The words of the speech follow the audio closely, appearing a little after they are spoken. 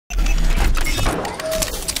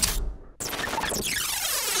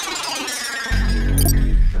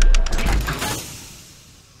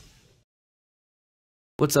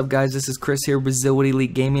What's up guys, this is Chris here with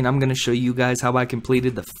Xilit Gaming. I'm going to show you guys how I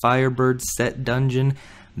completed the Firebird set dungeon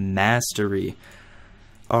mastery.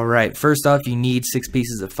 Alright, first off you need 6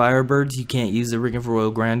 pieces of Firebirds. You can't use the Rigging for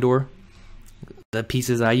Royal Grandeur. The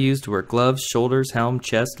pieces I used were gloves, shoulders, helm,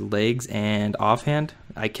 chest, legs, and offhand.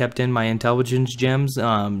 I kept in my intelligence gems.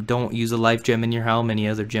 Don't use a life gem in your helm, any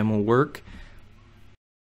other gem will work.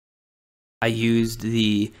 I used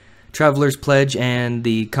the Traveler's Pledge and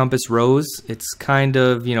the Compass Rose. It's kind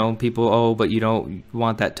of, people, oh, but you don't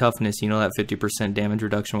want that toughness, that 50% damage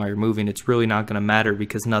reduction while you're moving. It's really not going to matter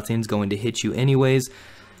because nothing's going to hit you anyways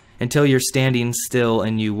until you're standing still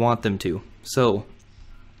and you want them to. So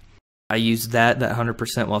I used that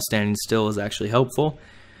 100% while standing still is actually helpful.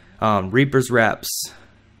 Reaper's Wraps.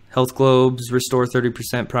 Health Globes, restore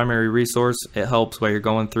 30% primary resource. It helps while you're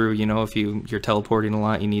going through, if you're teleporting a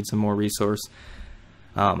lot, you need some more resource.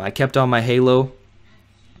 I kept on my Halo.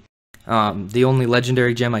 The only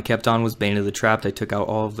legendary gem I kept on was Bane of the Trapped. I took out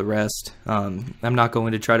all of the rest. I'm not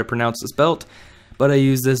going to try to pronounce this belt, but I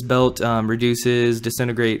use this belt. Reduces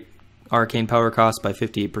Disintegrate arcane power cost by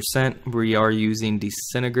 58%. We are using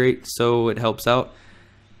Disintegrate, so it helps out.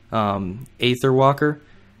 Aether Walker.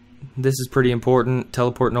 This is pretty important.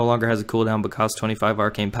 Teleport no longer has a cooldown but costs 25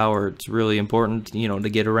 arcane power. It's really important, to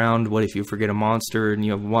get around. What if you forget a monster and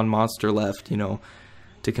you have one monster left,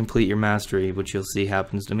 to complete your mastery, which you'll see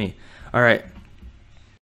happens to me. Alright.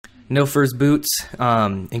 No First Boots.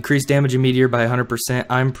 Increase damage in Meteor by 100%.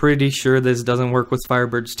 I'm pretty sure this doesn't work with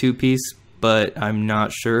Firebird's 2-piece, but I'm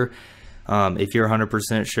not sure. If you're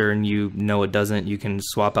 100% sure and you know it doesn't, you can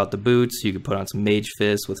swap out the boots. You can put on some Mage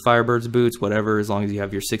Fist with Firebird's boots, whatever, as long as you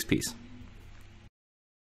have your 6-piece.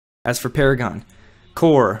 As for Paragon,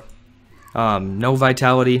 Core, no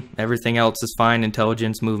Vitality. Everything else is fine.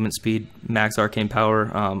 Intelligence, movement speed, max arcane power.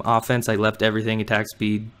 Offense, I left everything. Attack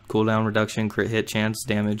speed, cooldown reduction, crit hit chance,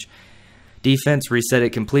 damage. Defense, reset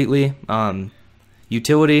it completely.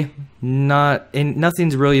 Utility,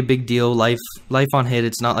 nothing's really a big deal. Life on hit,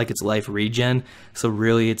 it's not like it's life regen, so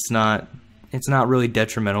really it's not really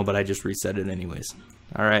detrimental, but I just reset it anyways.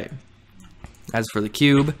 Alright. As for the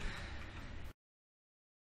cube,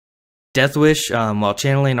 Death Wish, while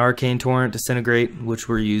channeling Arcane Torrent, Disintegrate, which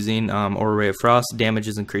we're using, or Ray of Frost, damage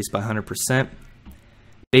is increased by 100%.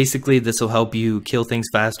 Basically, this will help you kill things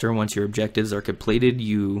faster. Once your objectives are completed,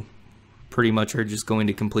 you pretty much are just going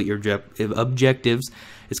to complete your objectives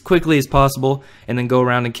as quickly as possible and then go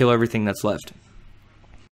around and kill everything that's left.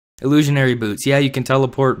 Illusionary Boots. Yeah, you can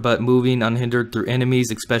teleport, but moving unhindered through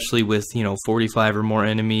enemies, especially with 45 or more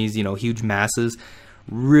enemies, huge masses,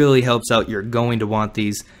 really helps out. You're going to want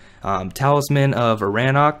these. Talisman of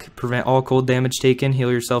Aranok, prevent all cold damage taken,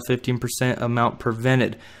 heal yourself 15% amount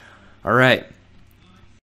prevented. Alright.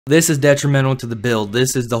 This is detrimental to the build.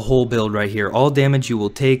 This is the whole build right here. All damage you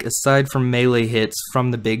will take, aside from melee hits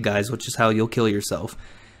from the big guys, which is how you'll kill yourself,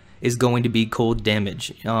 is going to be cold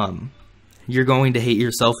damage. You're going to hate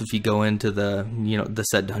yourself if you go into the the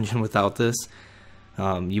set dungeon without this.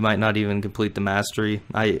 You might not even complete the mastery.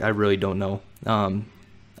 I really don't know.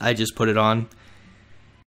 I just put it on.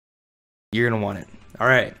 You're gonna want it.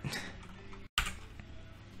 Alright.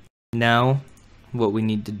 Now what we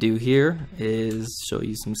need to do here is show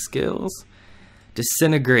you some skills.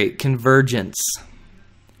 Disintegrate, Convergence,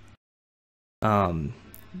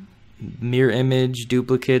 mirror image,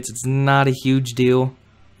 duplicates. It's not a huge deal,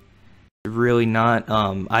 really not.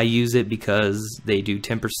 I use it because they do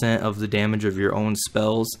 10% of the damage of your own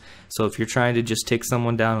spells. So if you're trying to just tick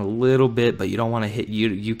someone down a little bit, but you don't want to hit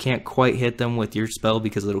you can't quite hit them with your spell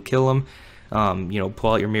because it'll kill them.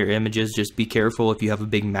 Pull out your mirror images. Just be careful if you have a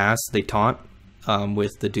big mass. They taunt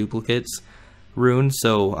with the duplicates rune,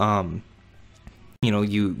 so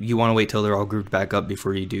you want to wait till they're all grouped back up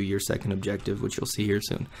before you do your second objective, which you'll see here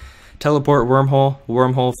soon. Teleport,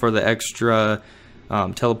 Wormhole for the extra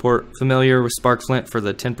teleport. Familiar with Spark Flint for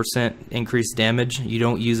the 10% increased damage. You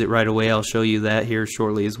don't use it right away. I'll show you that here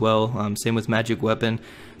shortly as well. Same with Magic Weapon,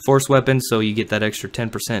 Force Weapon, so you get that extra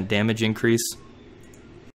 10% damage increase.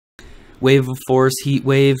 Wave of Force, Heat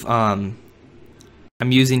Wave.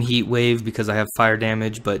 I'm using Heat Wave because I have fire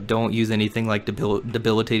damage, but don't use anything like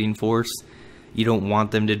Debilitating Force. You don't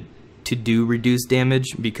want them to do reduced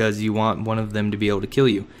damage because you want one of them to be able to kill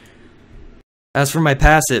you. As for my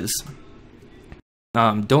passives,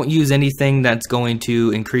 don't use anything that's going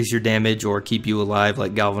to increase your damage or keep you alive,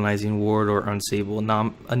 like Galvanizing Ward or Unstable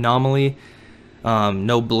Anomaly.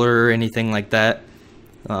 No Blur, anything like that.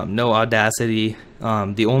 No Audacity.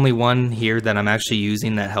 The only one here that I'm actually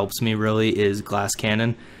using that helps me really is Glass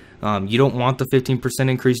Cannon. You don't want the 15%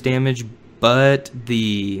 increased damage, but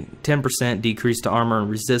the 10% decrease to armor and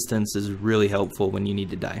resistance is really helpful when you need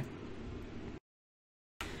to die.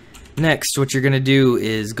 Next, what you're going to do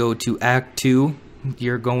is go to Act 2.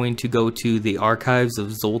 You're going to go to the Archives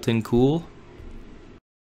of Zoltan Kuhl.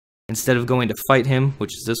 Instead of going to fight him,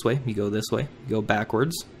 which is this way, you go this way. You go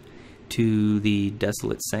backwards to the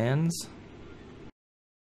Desolate Sands.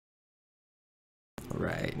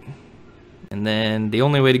 Alright. And then the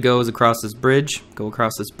only way to go is across this bridge. Go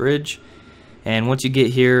across this bridge. And once you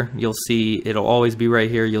get here, you'll see, it'll always be right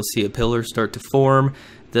here, you'll see a pillar start to form.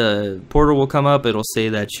 The portal will come up, it'll say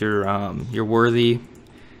that you're worthy.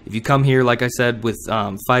 If you come here, like I said, with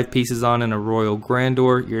 5 pieces on and a Royal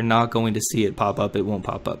Grandeur, you're not going to see it pop up, it won't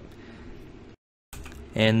pop up.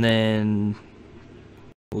 And then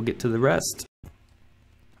we'll get to the rest.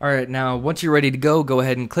 Alright, now once you're ready to go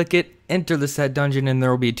ahead and click it, enter the set dungeon, and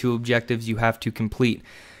there will be 2 objectives you have to complete.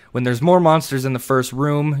 When there's more monsters in the first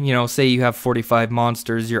room, you know, say you have 45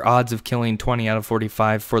 monsters, your odds of killing 20 out of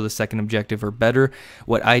 45 for the second objective are better.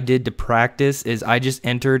 What I did to practice is I just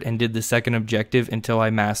entered and did the second objective until I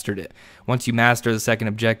mastered it. Once you master the second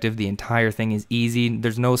objective, the entire thing is easy.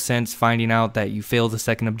 There's no sense finding out that you failed the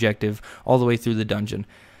second objective all the way through the dungeon.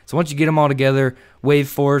 So once you get them all together, wave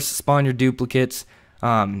force, spawn your duplicates.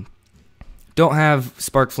 Don't have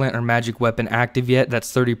Spark Flint or Magic Weapon active yet.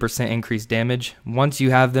 That's 30% increased damage. Once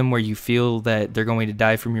you have them where you feel that they're going to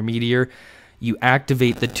die from your meteor, you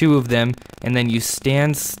activate the 2 of them, and then you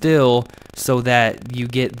stand still so that you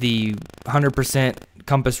get the 100%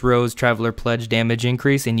 Compass Rose Traveler Pledge damage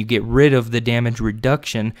increase, and you get rid of the damage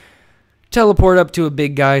reduction. Teleport up to a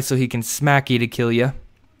big guy so he can smack you to kill you.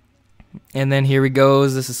 And then here he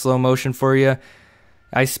goes. This is slow motion for you.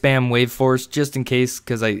 I spam wave force just in case,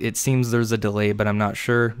 because it seems there's a delay, but I'm not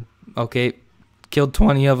sure. Okay, killed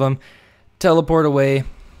 20 of them. Teleport away.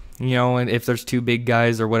 You know, and if there's 2 big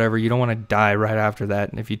guys or whatever, you don't want to die right after that.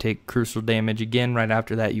 And if you take crucial damage again right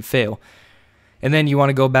after that, you fail. And then you want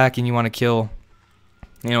to go back and you want to kill,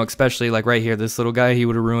 you know, especially like right here, this little guy, he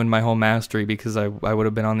would have ruined my whole mastery because I would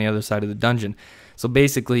have been on the other side of the dungeon. So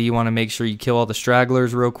basically, you want to make sure you kill all the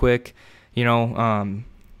stragglers real quick. You know,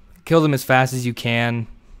 kill them as fast as you can,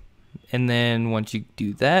 and then once you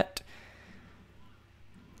do that,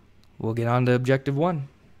 we'll get on to objective 1.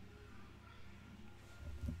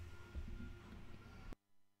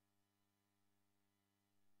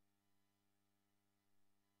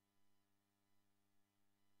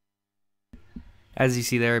 As you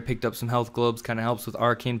see there, I picked up some health globes, kind of helps with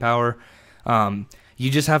arcane power. You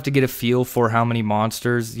just have to get a feel for how many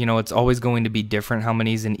monsters. You know, it's always going to be different how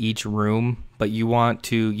many's in each room, but you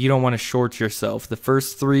don't want to short yourself. The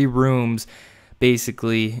first 3 rooms,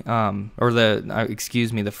 basically,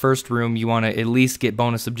 the first room, you want to at least get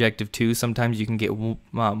bonus objective 2. Sometimes you can get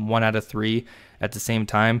 1 out of 3 at the same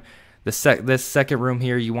time. This second room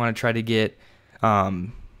here, you want to try to get,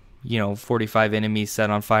 45 enemies set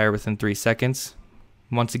on fire within 3 seconds.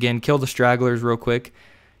 Once again, kill the stragglers real quick.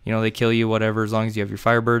 You know, they kill you, whatever, as long as you have your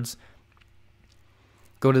Firebirds.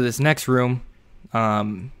 Go to this next room.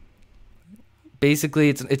 Basically,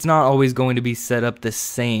 it's not always going to be set up the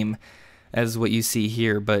same as what you see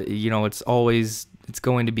here, but, you know, it's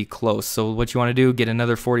going to be close. So what you want to do, get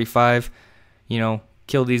another 45, you know,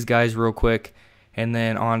 kill these guys real quick, and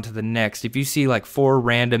then on to the next. If you see like 4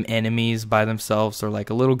 random enemies by themselves or like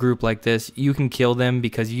a little group like this, you can kill them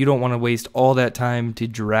because you don't want to waste all that time to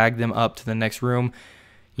drag them up to the next room.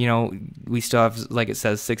 You know, we still have, like it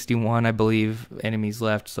says, 61, I believe, enemies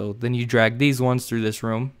left. So then you drag these ones through this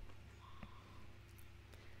room.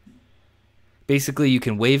 Basically, you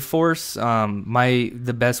can wave force.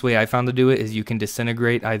 The best way I found to do it is you can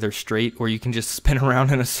disintegrate either straight, or you can just spin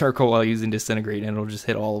around in a circle while using disintegrate, and it'll just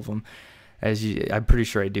hit all of them. I'm pretty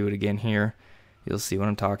sure I do it again here. You'll see what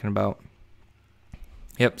I'm talking about.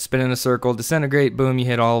 Yep, spin in a circle, disintegrate, boom, you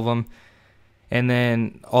hit all of them. And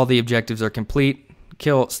then all the objectives are complete.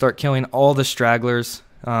 Start killing all the stragglers.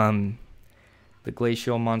 The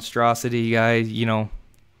glacial monstrosity guy, you know,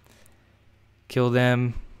 kill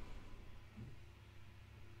them.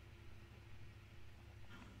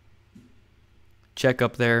 Check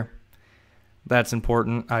up there. That's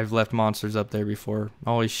important. I've left monsters up there before.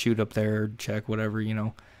 Always shoot up there, check, whatever, you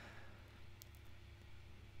know.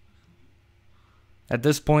 At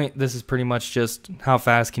this point, this is pretty much just how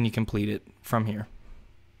fast can you complete it from here.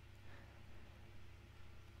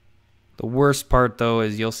 The worst part, though,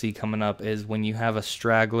 is you'll see coming up is when you have a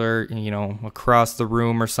straggler, you know, across the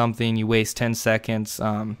room or something, you waste 10 seconds.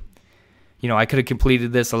 You know, I could have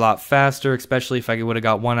completed this a lot faster, especially if I would have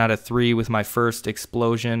got 1 out of 3 with my first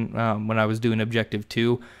explosion when I was doing objective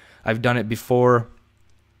 2. I've done it before.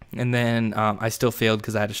 And then I still failed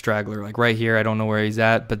because I had a straggler. Like right here, I don't know where he's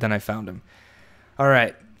at, but then I found him. All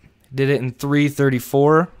right. Did it in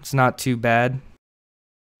 3:34. It's not too bad.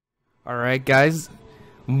 All right, guys.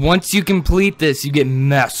 Once you complete this, you get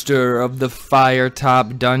Master of the Fire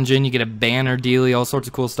Top Dungeon. You get a banner dealie, all sorts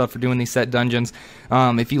of cool stuff for doing these set dungeons.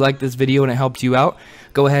 If you like this video and it helped you out,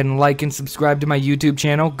 go ahead and like and subscribe to my YouTube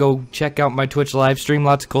channel. Go check out my Twitch live stream.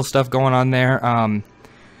 Lots of cool stuff going on there.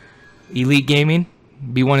 Elite Gaming.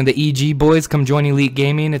 Be one of the EG boys. Come join Elite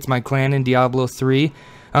Gaming. It's my clan in Diablo 3.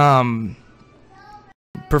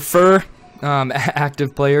 Prefer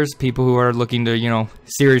active players, people who are looking to, you know,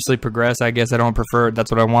 seriously progress. I guess I don't prefer it. That's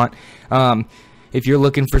what I want. If you're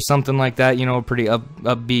looking for something like that, you know, a pretty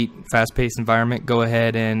upbeat, fast-paced environment, go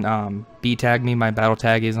ahead and BTag me. My battle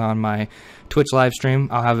tag is on my Twitch live stream.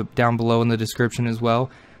 I'll have it down below in the description as well.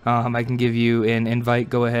 I can give you an invite.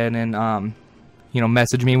 Go ahead and, you know,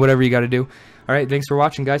 message me, whatever you got to do. All right, thanks for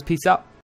watching, guys. Peace out.